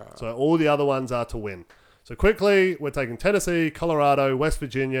 Okay. Right. So all the other ones are to win. So quickly, we're taking Tennessee, Colorado, West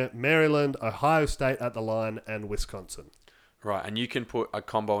Virginia, Maryland, Ohio State at the line, and Wisconsin. Right, and you can put a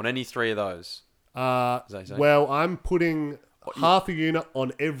combo on any three of those. Well, I'm putting half a unit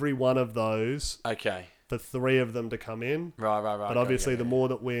on every one of those. Okay. For three of them to come in. Right. But obviously, the more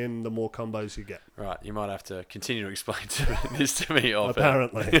that win, the more combos you get. Right, you might have to continue to explain this to me.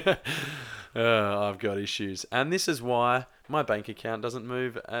 Apparently. I've got issues. And this is why my bank account doesn't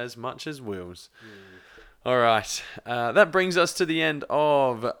move as much as Will's. All right, that brings us to the end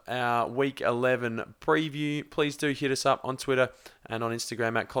of our Week 11 preview. Please do hit us up on Twitter and on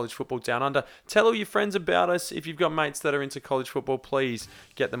Instagram at College Football Down Under. Tell all your friends about us. If you've got mates that are into college football, please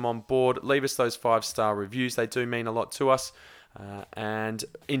get them on board. Leave us those 5-star reviews. They do mean a lot to us. And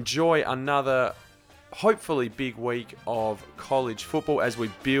enjoy another, hopefully, big week of college football as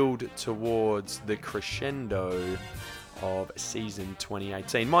we build towards the crescendo of season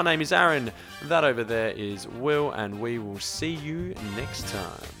 2018. My name is Aaron, that over there is Will, and we will see you next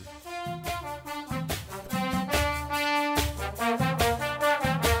time.